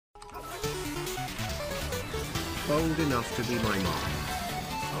bold enough to be my mom.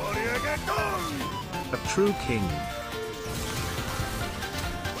 A true king.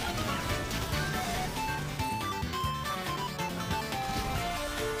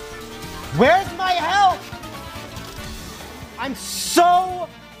 Where's my health? I'm so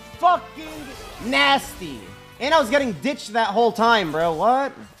fucking nasty. And I was getting ditched that whole time, bro.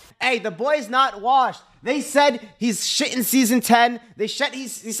 What? Hey, the boy's not washed. They said he's shit in season 10. He said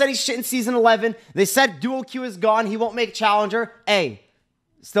he's shit in season 11. They said dual Q is gone. He won't make challenger. Hey,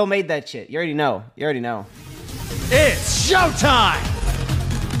 still made that shit. You already know. You already know. It's showtime!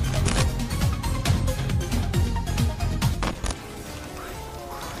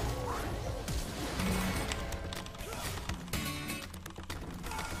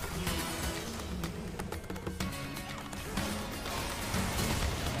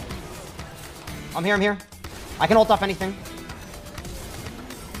 I'm here, I'm here. I can ult off anything.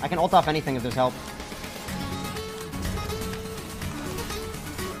 I can ult off anything if there's help.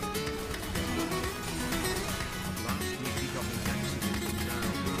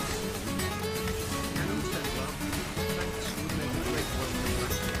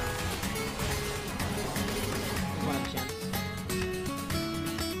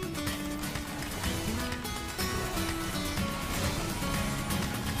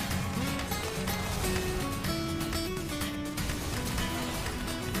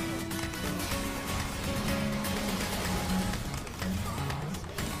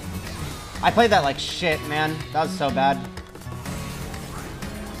 I played that like shit, man. That was so bad.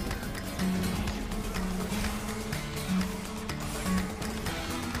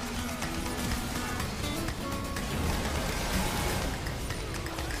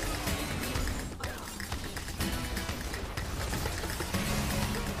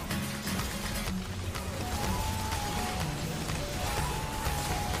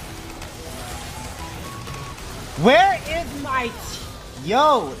 Where is my...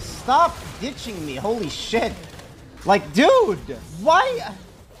 Yo, stop ditching me. Holy shit. Like, dude, why?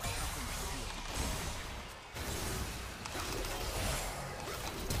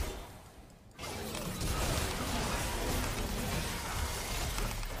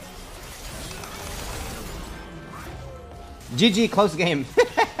 GG, close game.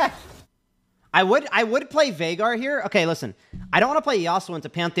 I would play Veigar here. Okay, listen. I don't want to play Yassuo into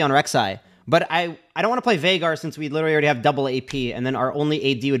Pantheon Rek'Sai. But I don't want to play Veigar since we literally already have double AP, and then our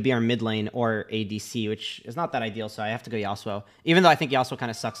only AD would be our mid lane or ADC, which is not that ideal, so I have to go Yasuo. Even though I think Yasuo kind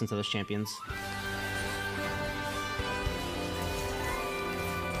of sucks into those champions.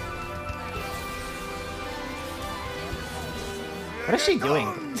 What is she doing?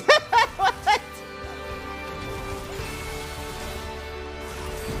 What?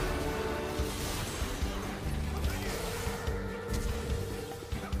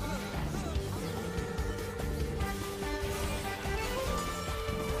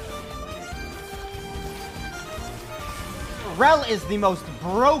 Rel is the most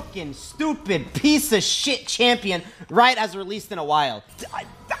broken, stupid piece of shit champion Riot has released in a while.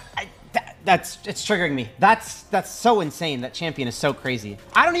 It's triggering me. That's so insane. That champion is so crazy.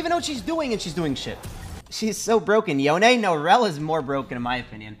 I don't even know what she's doing, and she's doing shit. She's so broken. Yone? No, Rel is more broken in my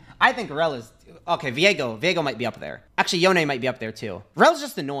opinion. I think Rel is... Okay, Viego might be up there. Actually, Yone might be up there too. Rel's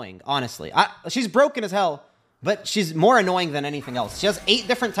just annoying, honestly. She's broken as hell, but she's more annoying than anything else. She has 8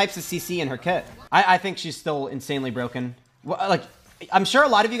 different types of CC in her kit. I think she's still insanely broken. Like, I'm sure a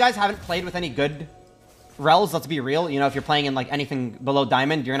lot of you guys haven't played with any good Rels, let's be real. You know, if you're playing in like anything below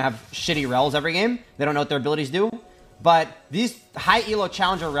Diamond, you're gonna have shitty Rels every game. They don't know what their abilities do. But these high elo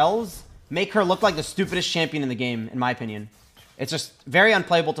challenger Rels make her look like the stupidest champion in the game, in my opinion. It's just very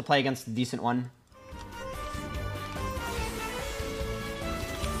unplayable to play against a decent one.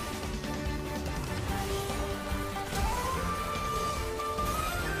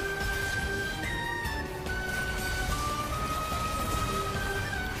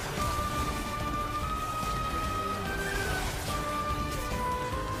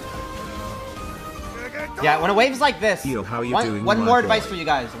 Yeah, when a wave's like this, one more advice for you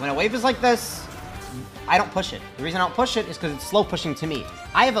guys. When a wave is like this, I don't push it. The reason I don't push it is because it's slow pushing to me.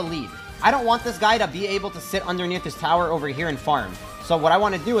 I have a lead. I don't want this guy to be able to sit underneath this tower over here and farm. So what I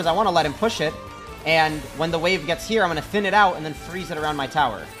want to do is I want to let him push it, and when the wave gets here, I'm going to thin it out and then freeze it around my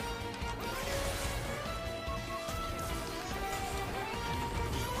tower.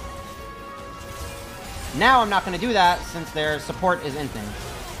 Now I'm not going to do that since their support is inting.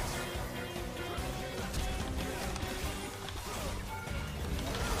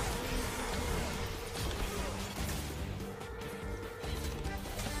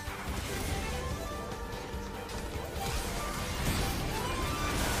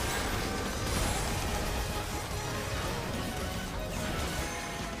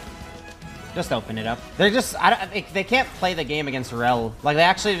 Just open it up. They're just, they can't play the game against Rel. Like, they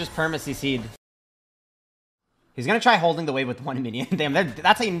actually just perma-CC'd. He's gonna try holding the wave with one minion. Damn,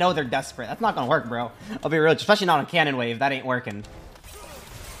 that's how you know they're desperate. That's not gonna work, bro. I'll be real, especially not on cannon wave. That ain't working.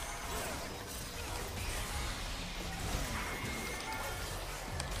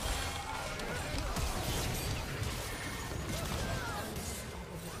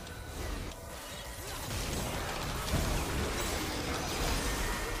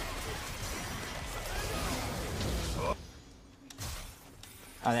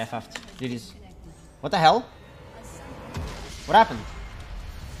 Oh, they FF'd. GG's. What the hell? What happened?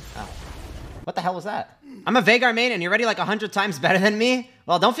 Oh. What the hell was that? I'm a Veigar main and you're already like 100 times better than me?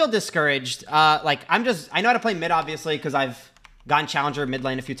 Well, don't feel discouraged. Like, I know how to play mid, obviously, because I've gotten challenger mid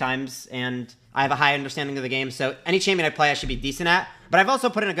lane a few times, and I have a high understanding of the game, so any champion I play, I should be decent at. But I've also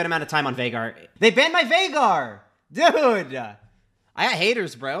put in a good amount of time on Veigar. They banned my Veigar! Dude! I got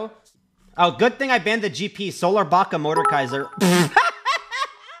haters, bro. Oh, good thing I banned the GP, Solar Baka Mordekaiser.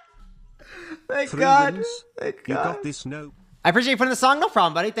 Thank God. Thank God. You got this, no. I appreciate you putting the song. No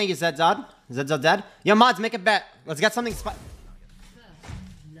problem, buddy. Thank you, Zedzod. Zedzod dead. Yo, mods, make a bet. Let's get something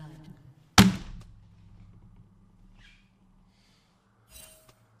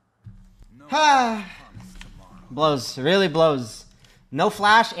blows. Really blows. No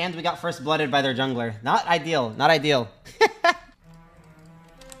flash, and we got first blooded by their jungler. Not ideal. Not ideal.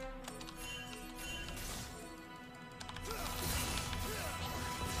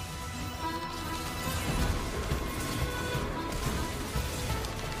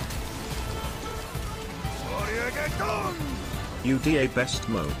 UDA best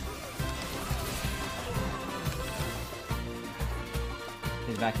mode.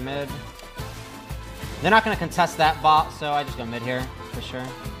 He's back mid. They're not going to contest that bot, so I just go mid here, for sure.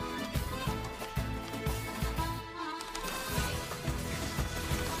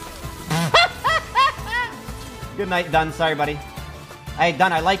 Good night, Dun. Sorry, buddy. Hey,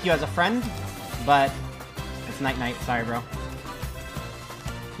 Dun, I like you as a friend, but it's night-night. Sorry, bro.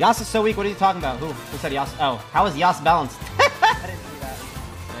 Yas is so weak. What are you talking about? Who said Yas? Oh, how is Yas balanced? I didn't see that.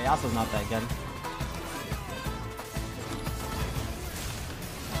 Yeah, Yasuo's not that good.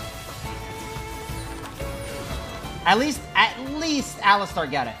 At least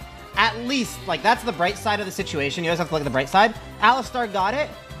Alistar got it. At least, like, that's the bright side of the situation. You always have to look at the bright side. Alistar got it,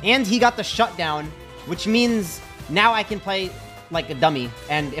 and he got the shutdown, which means now I can play like a dummy.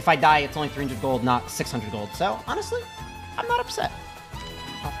 And if I die, it's only 300 gold, not 600 gold. So, honestly, I'm not upset.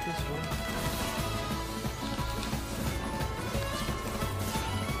 Off this one.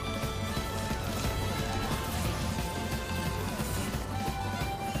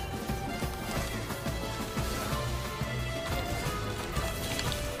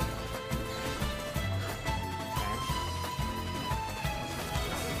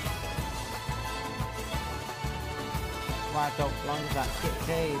 Why don't long as that get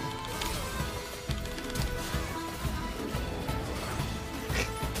paid?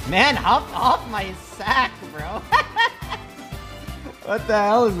 Man, hop off my sack, bro. What the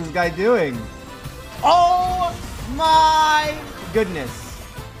hell is this guy doing? Oh my goodness.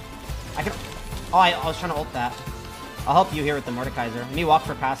 I can. Oh, I was trying to ult that. I'll help you here with the Mordekaiser. Let me walk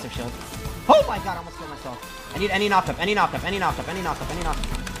for passive shield. Oh my god, I almost killed myself. I need any knockup, any knockup, any knockup, any knockup, any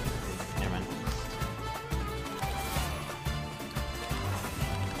knockup. Never mind.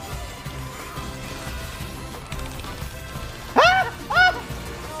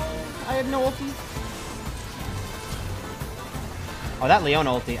 I had no ulti. Oh, that Leona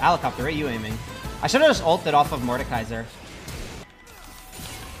ulti. Helicopter, where are you aiming? I should have just ulted off of Mordekaiser.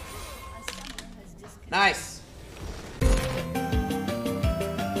 Nice.